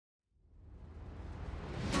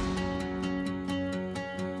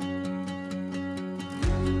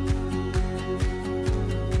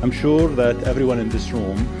I'm sure that everyone in this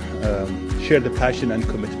room share the passion and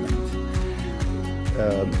commitment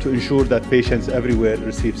to ensure that patients everywhere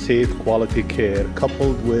receive safe, quality care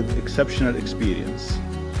coupled with exceptional experience.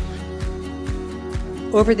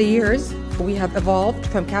 Over the years, we have evolved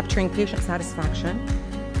from capturing patient satisfaction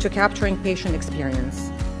to capturing patient experience.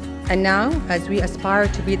 And now, as we aspire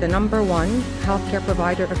to be the #1 healthcare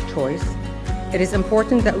provider of choice, it is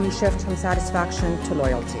important that we shift from satisfaction to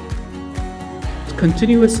loyalty.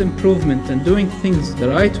 Continuous improvement and doing things the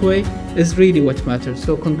right way is really what matters.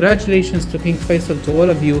 So congratulations to King Faisal, to all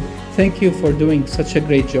of you. Thank you for doing such a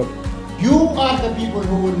great job. You are the people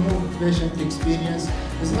who will move patient experience.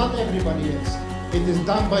 It's not everybody else. It is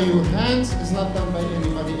done by your hands, it's not done by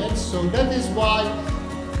anybody else. So that is why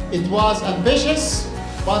it was ambitious,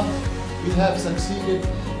 but we have succeeded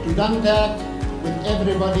to done that with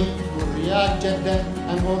everybody for Riyadh, Jeddah,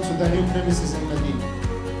 and also the new premises in Medina.